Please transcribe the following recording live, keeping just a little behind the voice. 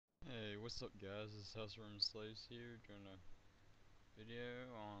What's up guys, this is Hustler and Slaves here doing a video.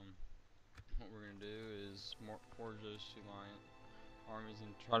 What we're gonna do is forge those two lion armies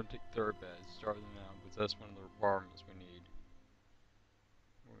and try to take third bed, start them out, because that's one of the requirements we need.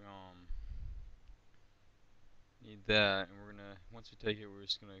 We need that, and we're gonna, once we take it, we're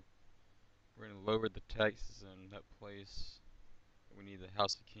gonna lower the taxes in that place. We need the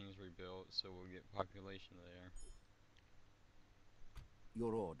House of Kings rebuilt, so we'll get population there.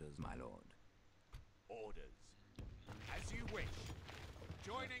 Your orders, my lord. Orders. As you wish.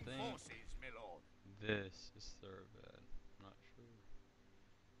 Joining forces, my lord. This is third bed. I'm not sure.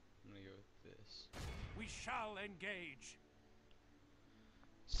 I'm gonna go with this. We shall engage.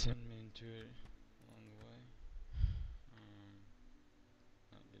 Send me into it along the way.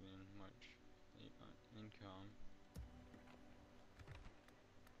 Not getting much income.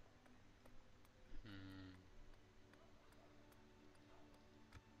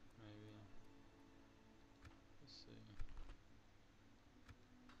 Maybe. Let's see.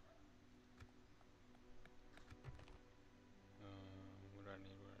 What I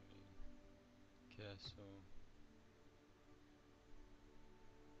need. Castle.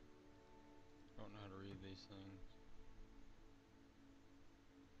 I don't know how to read these things.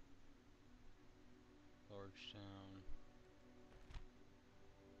 Large town.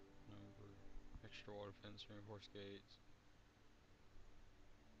 Number. Extra wall defense, reinforced gates.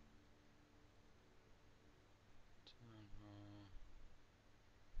 Town hall.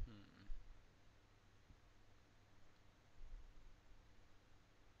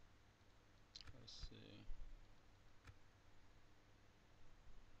 Let's see.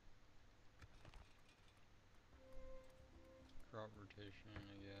 Crop rotation,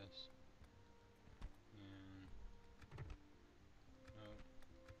 I guess. And nope.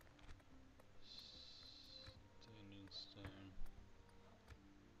 Standing stone.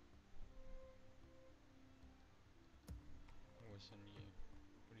 What's in you?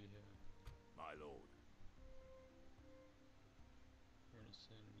 What do you have? My lord. We're gonna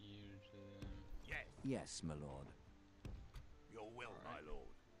send you to them. Yes. Yes, my lord. Your will, Right. my lord.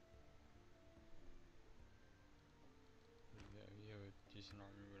 You have a decent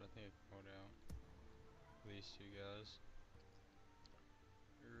army, but I think I called out these two guys.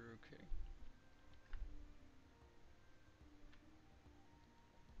 Okay.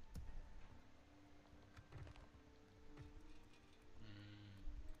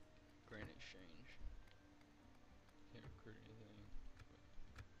 Grain exchange. Can't recruit anything,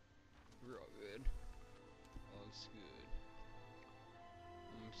 but we're all good. All's good.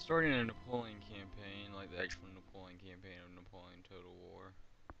 I'm starting a Napoleon campaign, like the actual Napoleon campaign of Napoleon Total War.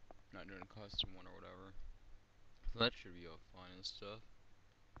 Not doing a custom one or whatever. So that should be all fun and stuff.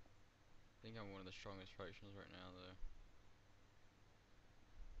 I think I'm one of the strongest factions right now, though.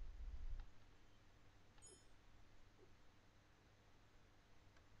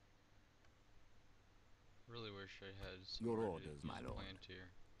 Really wish I had Your somewhere orders, to use my a lord. plant here.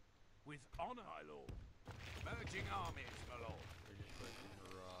 With honor, my lord. Merging armies, my lord. They're just breaking a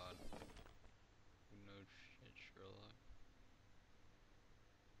rod. No shit, Sherlock.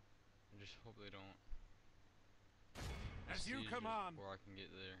 I just hope they don't As you besiege us command. before I can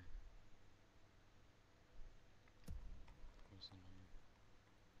get there. What's in here?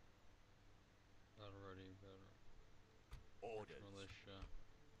 Battle ready, battle. Orders. Militia.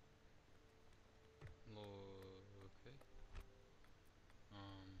 Okay.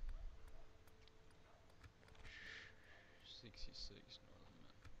 66 Northern Men.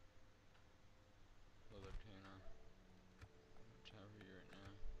 Leather Tanner. Time for you right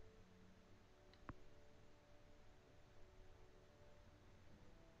now.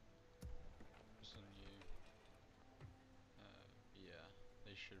 Listen, you. Yeah,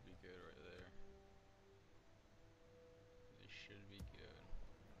 they should be good right there. They should be good.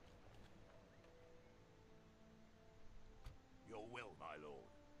 Your will, my lord.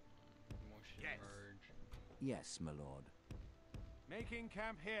 Motion Yes. merge. Yes, my lord. Making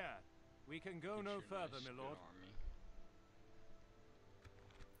camp here. We can go Get no your further, nice, my good lord. army.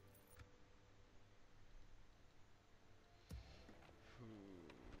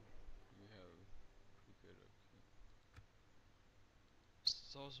 You have good.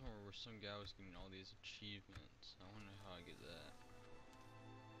 Saw somewhere where some guy was getting all these achievements. I wonder how I get that.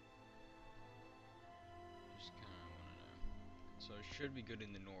 Just kind of want to know. So I should be good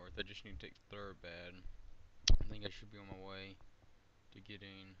in the north. I just need to take third bad. I think I should be on my way to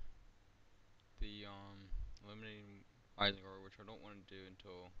getting the eliminating Isengard, which I don't want to do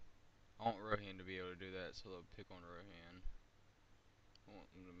until I want Rohan to be able to do that, so they'll pick on Rohan. I want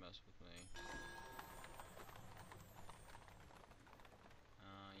them to mess with me.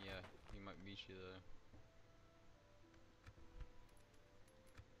 Yeah, he beat you though.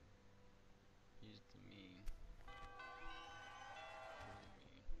 He's the mean. Pretty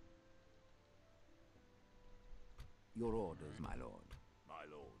mean. Your orders, my lord. My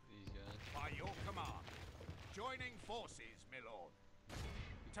lord. These guys. By your command. Joining forces, my lord.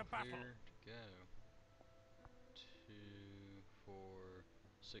 To battle. Clear to go. 2, 4,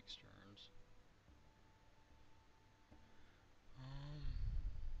 6 turns.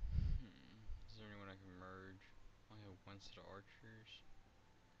 Is there anyone I can merge? I only have 1 set of archers.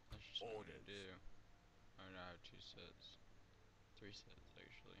 That's just what I'm gonna do. I mean, I have 2 sets. 3 sets,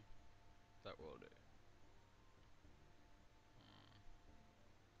 actually. That will do.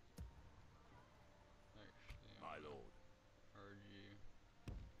 Actually, My I'm gonna lord. merge you.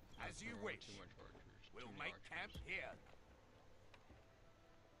 As you Too wish. much archers. We'll Too many make camp archers. here.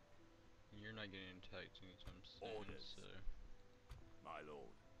 You're not getting attacked anytime soon, Orders. so... My lord.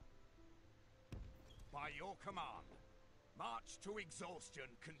 By your command. March to exhaustion,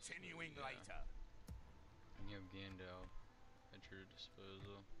 continuing Yeah. later. And you have Gandalf at your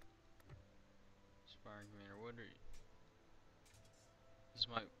disposal. Aspiring Commander, what are you? This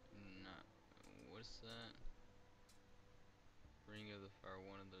might not. What's that? Ring of the Fire,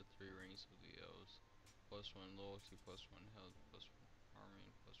 one of the 3 rings of the elves. +1 loyalty, +1 health, +1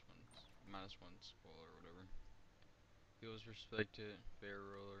 army, -1 spoiler, or whatever. Feels respected, bear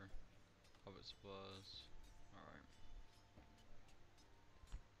roller, hobbit supplies. Alright.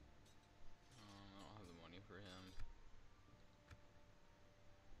 I don't have the money for him.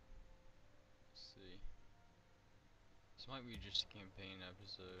 Let's see. This might be just a campaign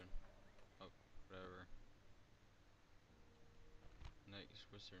episode. Oh, whatever. Next,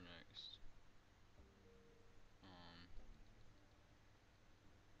 what's their next?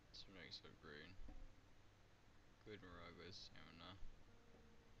 This next upgrade. Good Maraga stamina.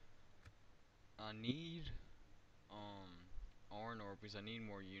 I need Arnor because I need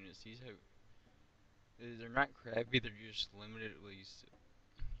more units. These have they're not crappy, they're just limited at least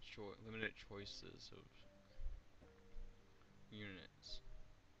limited choices of units.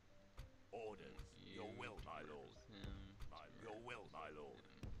 Orders. Your will, my lord. Your will, my lord.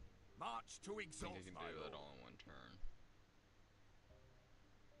 March to I think I exhaust, can my do that lord. all in 1 turn.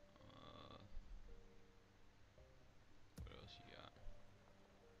 What else you got?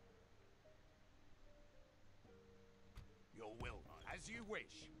 Your will, as you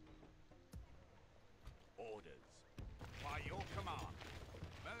wish. Orders. By your command.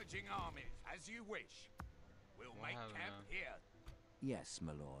 Merging armies, as you wish. We'll We'll make have camp enough. here. Yes,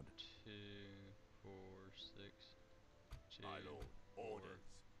 my lord. 2, 4, 6, 2, My lord. 4, Orders.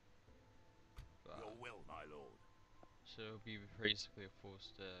 5. Your will, my lord. So it'll be basically a full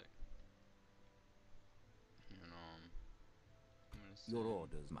stack. And I'm gonna send Your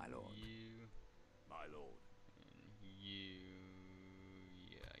orders, my lord. you My lord. and you.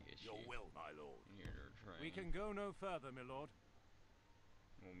 Yeah, I guess Your you. will, my lord. In here to train. We can go no further, my lord.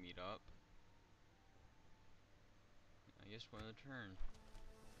 We'll meet up. I guess one of the turn.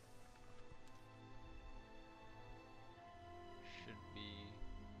 Should be.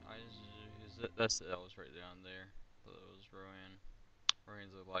 That's the elves right down there. Those Rohan.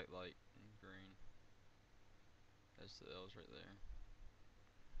 Rohan's a light and green. That's the elves right there.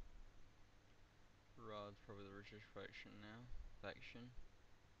 Rod's probably the richest faction now.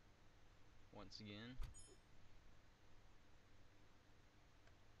 Once again.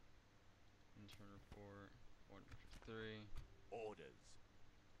 Intern report. 1 to 3. Orders.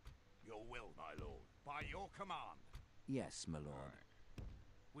 Your will, my lord. By your command. Yes, my lord. Alright.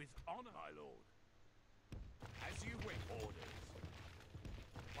 With honor. My lord. As you wish. Orders.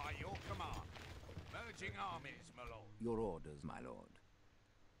 By your command. Merging armies, my lord. Your orders, my lord.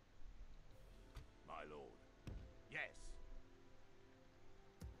 My lord. Yes.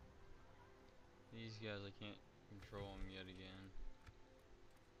 These guys, I can't control them yet again.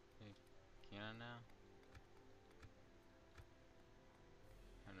 Hey, can I now?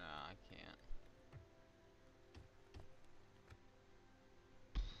 Oh, no, I can't.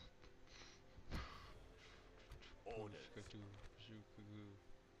 Orders.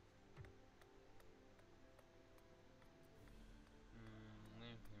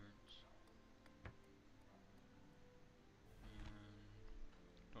 Land clearance.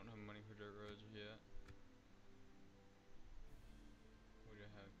 Don't have money for dirt roads yet. What do I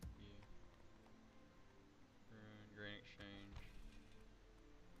have for you? Grain exchange.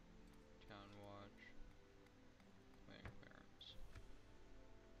 Town watch. Land clearance.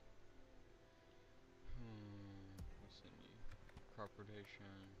 What's in you? Crop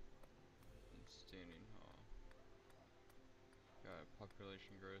rotation. And standing hall. Got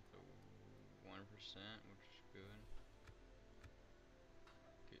population growth of 1%, which is good.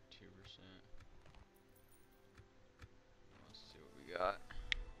 Get 2%. Let's see what we got.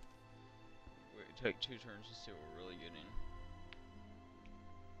 Wait, take 2 turns to see what we're really getting.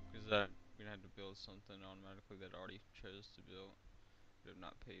 Because that we'd have to build something automatically that already chose to build, but have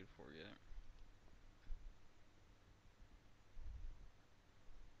not paid for yet.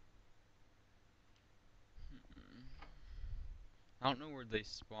 I don't know where they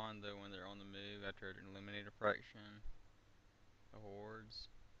spawn though when they're on the move after an eliminator fraction. The hordes.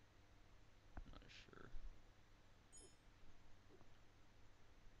 I'm not sure.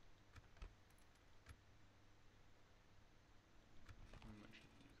 How much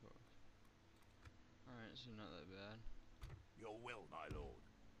did it cost? Alright, so not that bad. Your will, my lord.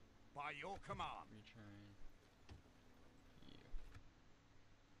 By your command. Retrain. You.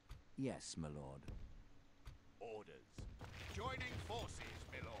 Yes, my lord. Orders. Joining forces,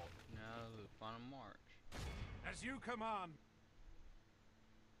 my lord. Now the final march. As you command.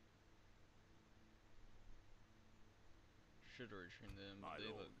 Should retrain them, My but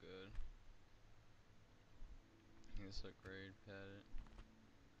they lord. look good. This look great, padded.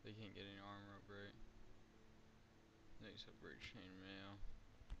 They can't get any armor upgrade. Next upgrade, chainmail.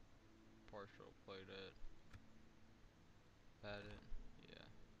 Partial plated. Padded, yeah.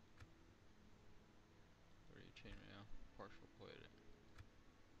 What are you, chainmail? Partial plated.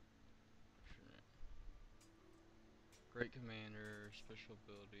 Great commander, special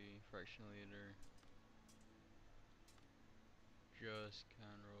ability, fraction leader. Just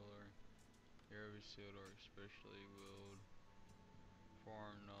kind roller. Hero Isildur, especially willed.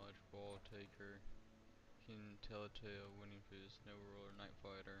 Farm knowledge, ball taker. Can tell a tale, winning fist, no roller, night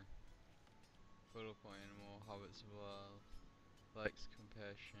fighter. Political animal, hobbit supply. Likes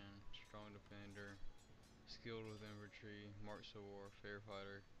compassion, strong defender. Skilled with infantry, marks of war, fair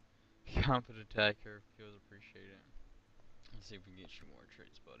fighter. Confident attacker, feels appreciated. Let's see if we can get you more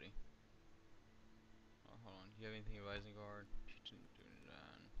traits, buddy. Oh, hold on, do you have anything of Isengard?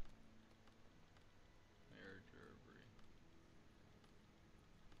 Eriador.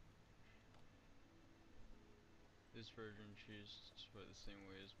 This version chooses to play the same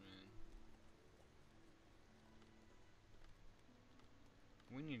way as men.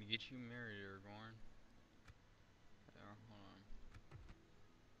 We need to get you married, Aragorn. Hold on.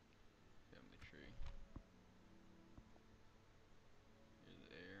 Family tree. You're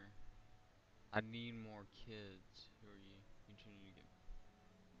the heir. I need more kids. Who are you? You two need to get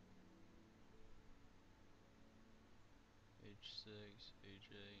age 6, age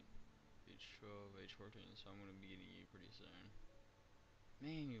 8, age 12, age 14, so I'm gonna be getting you pretty soon.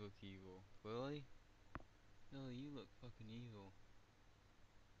 Man, you look evil. Lily? Lily, you look fucking evil.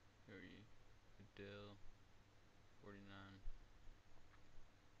 Who are you? Adele. 49.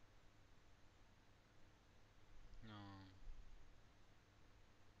 No.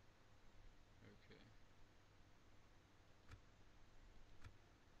 Okay.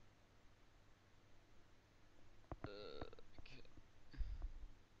 Okay.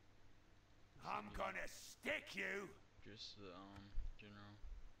 I'm gonna stick you. Just the general.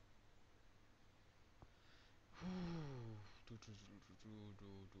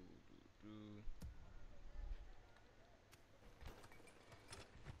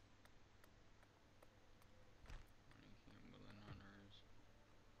 Woodland hunters.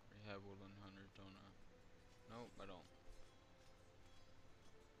 We have woodland hunters, don't I? Nope, I don't.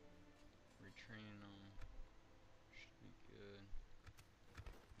 Retraining them should be good.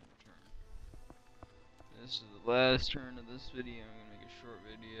 Turn. This is the last turn of this video. I'm gonna make a short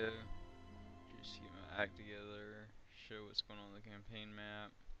video. Just get my act together. Show what's going on the campaign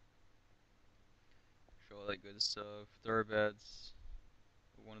map. Show all that good stuff. Thoroughbeds.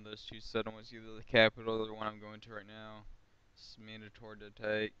 One of those 2 settlements, either the capital or the one I'm going to right now. It's mandatory to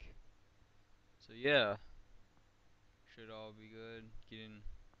take. So yeah, should all be good. Getting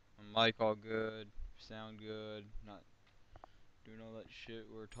my mic all good, sound good, not doing all that shit.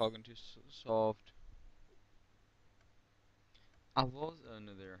 We're talking too soft. I lost. Oh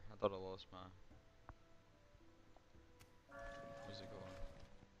no, there. I thought I lost my. Where's it going?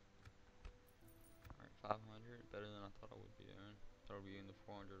 Alright, 500. Better than I thought I would be doing. Thought I'd be in the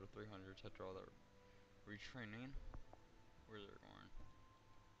 400 or 300s after all that retraining. Where's it going?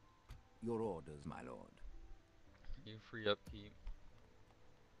 Your orders, my lord. You free upkeep.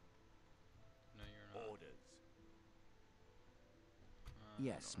 No, you're not. Orders.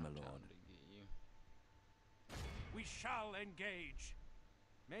 Yes, I my don't have lord. time to get you. We shall engage.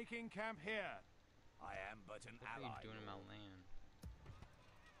 Making camp here. I am but an What are ally. you doing in my lord. land?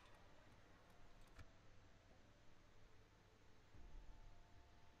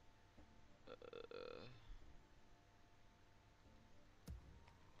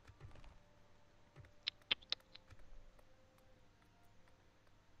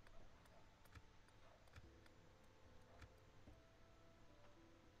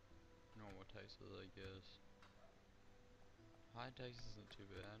 taxes, I guess. High taxes isn't too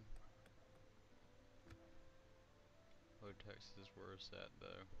bad. Low taxes is where it's at,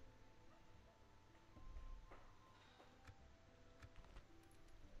 though.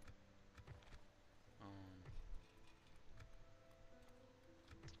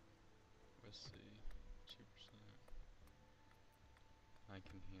 Let's see. 2%. I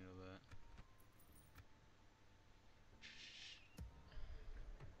can handle that.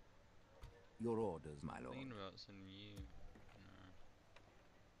 Your orders, my lord. Thinking about sending you. No.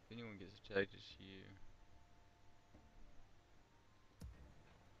 If anyone gets attacked, it's you.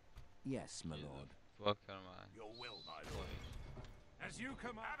 Yes, my Get lord. the fuck out of my Your will, my lord. place. As you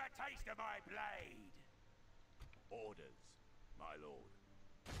command. Have a taste of my blade. Orders, my lord.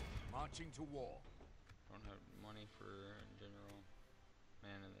 Marching to war. Don't have money for general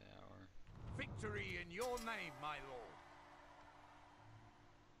man of the hour. Victory in your name, my lord.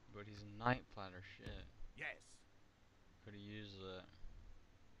 But he's a night fighter, shit. Yes. Could have used that.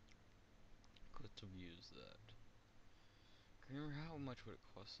 Could have used that. Can you remember how much would it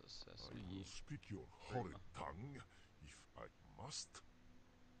cost us to I will speak your horrid tongue, if I must.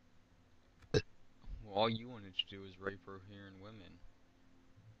 Well, all you wanted to do was rape Rohirrim women.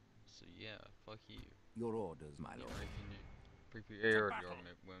 So yeah, fuck you. Your orders, my You lord. raping Eriador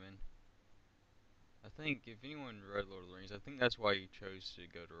women. I think if anyone read Lord of the Rings, I think that's why he chose to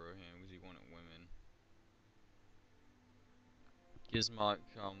go to Rohan, because he wanted women. Gizmock,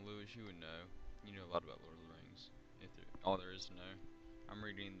 Lewis, you would know. You know a lot about Lord of the Rings. If there, all there is to know. I'm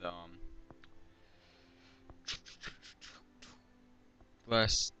reading the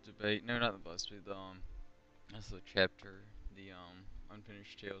last debate. No, not the last debate. The that's the chapter. The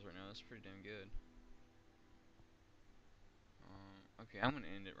unfinished tales right now. That's pretty damn good. Okay, I'm gonna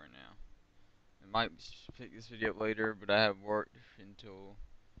end it right now. I might pick this video up later, but I have work until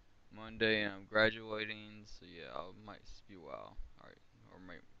Monday and I'm graduating, so yeah, I might be a while. Alright, or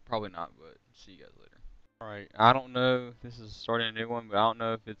probably not, but see you guys later. Alright, I don't know if this is starting a new one, but I don't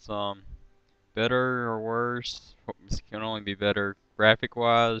know if it's better or worse. This can only be better graphic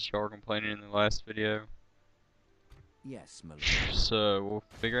wise. Y'all were complaining in the last video. Yes, my lord. So we'll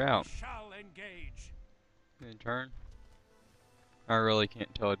figure out. We shall engage. In turn. I really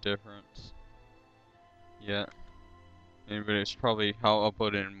can't tell a difference yet. But it's probably, I'll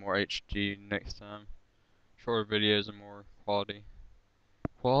upload it in more HD next time. Shorter videos and more quality.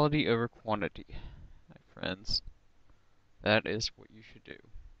 Quality over quantity, my friends. That is what you should do.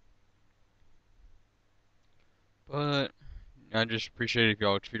 But I just appreciate if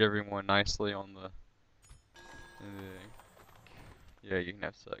y'all treat everyone nicely on the. Yeah, you can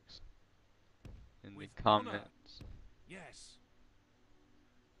have sex. In With the honor. comments. Yes.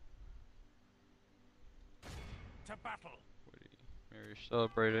 To battle. Maybe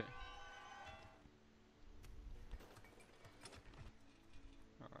celebrate it.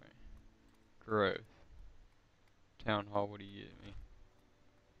 Alright. Growth. Town Hall, what do you get me?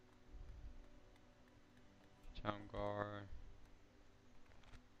 Town Guard.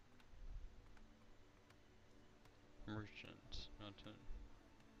 Merchant. Mountain.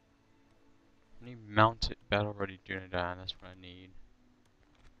 I need mounted battle ready Dunedain, that's what I need.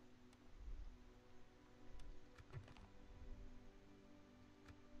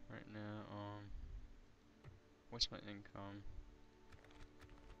 Right now, what's my income?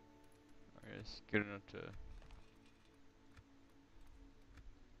 Alright, it's good enough to.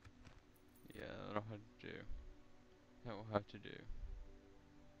 Yeah, that'll have to do. That will have to do.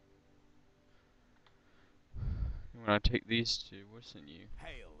 And when I take these two, what's in you?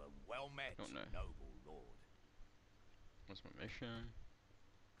 Hail and well met, Don't know. noble lord. What's my mission?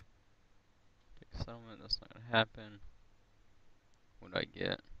 Take settlement, that's not gonna happen. What do I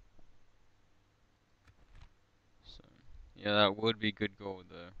get? So, yeah, that would be good gold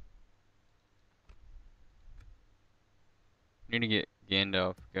though. Need to get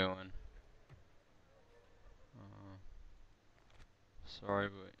Gandalf going. Sorry,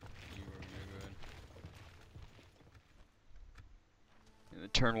 but you were no good. And the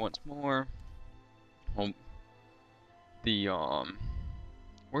turn once more. Well, the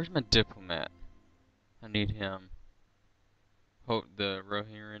where's my diplomat? I need him. Hope the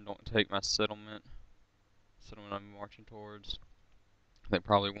Rohirrim don't take my settlement. Settlement I'm marching towards. They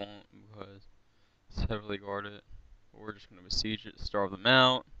probably won't because it's heavily guarded. But we're just gonna besiege it, starve them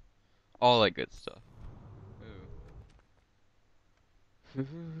out, all that good stuff. Ooh.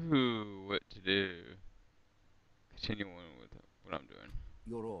 Ooh, what to do? Continue on with what I'm doing.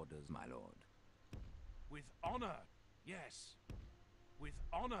 Your orders, my lord. With honor. Yes. With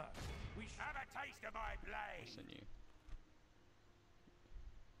honor. We shall Have a taste of my blade. I'll send you.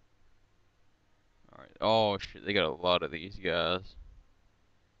 Oh shit, they got a lot of these guys.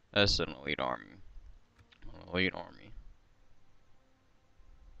 That's an elite army. An elite army.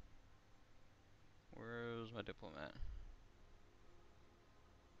 Where's my diplomat?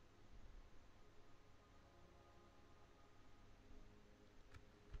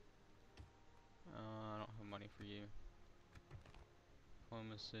 I don't have money for you.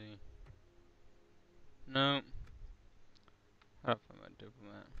 Diplomacy. No. How do I find my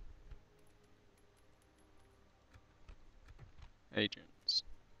diplomat? Agents.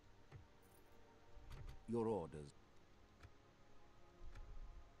 Your orders.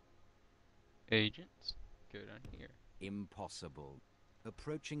 Agents? Go down here. Impossible.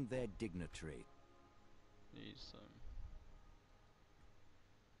 Approaching their dignitary. Need some.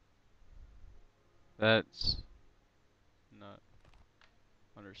 That's not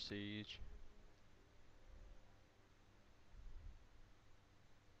under siege.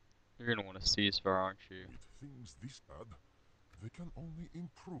 You're gonna want to ceasefire, aren't you? With things this bad, they can only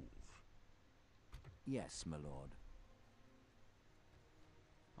improve. Yes, my lord.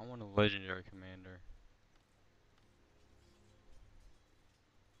 I want a legendary commander.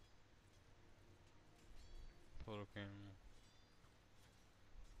 Political animal.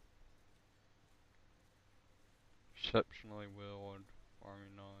 Exceptionally willed. Army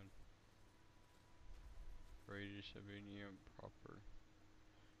nod. Brady Sabini proper.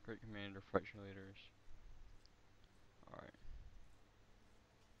 Great commander, faction leaders. Alright.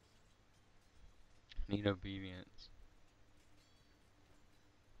 Need obedience.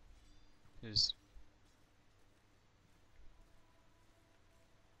 His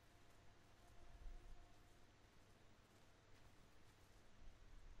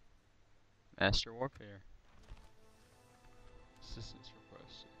Master Warfare. Assistance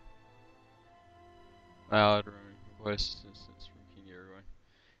requested. Valid room. Request assistance from King Eriador.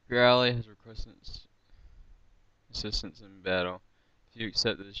 Your ally has requested assistance in battle. If you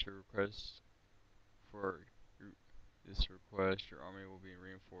accept this your request for this request, your army will be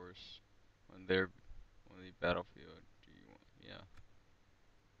reinforced on the battlefield. Do you want? Yeah.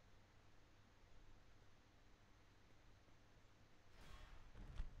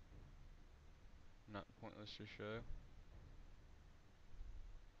 Not pointless to show.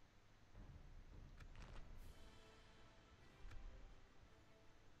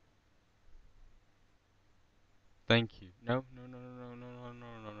 Thank you. No, no, no, no, no, no, no, no,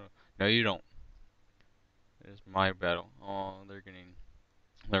 no, no. No, you don't. It is my battle. Oh,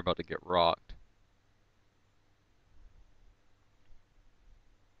 they're about to get rocked.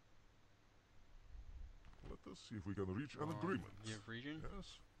 Let us see if we can reach an agreement. Give region.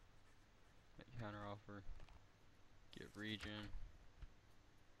 Yes? Make counter offer. Give region.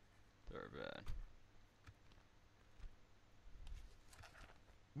 They're bad.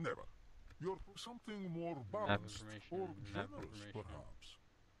 Never. You're something more Map balanced information. or Map generous, information. perhaps.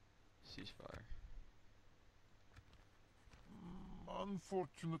 Ceasefire.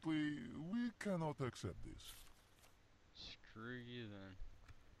 Unfortunately, we cannot accept this. Screw you then.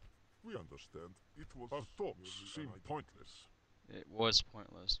 We understand. It was our talks seemed pointless. It was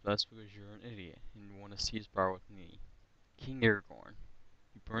pointless. That's because you're an idiot and you want to ceasefire with me. King Aragorn.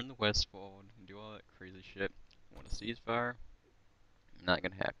 You burn the Westfold and do all that crazy shit. You want to ceasefire? Not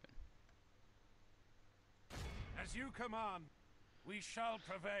gonna happen. As you command, we shall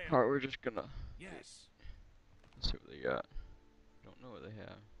prevail. Alright, we're just gonna Yes. see what they got. Don't know what they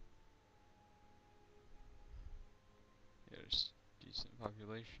have. Yeah, just decent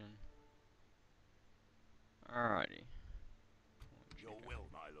population. Alrighty. Your will,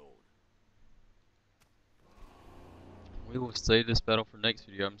 my lord. We will save this battle for next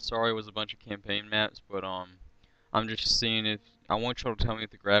video. I'm sorry it was a bunch of campaign maps, but I'm just seeing if I want y'all to tell me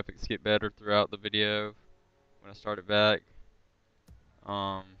if the graphics get better throughout the video when I start it back.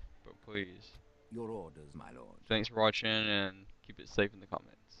 But please. Your orders, my lord. Thanks for watching and keep it safe in the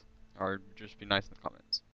comments. Or just be nice in the comments.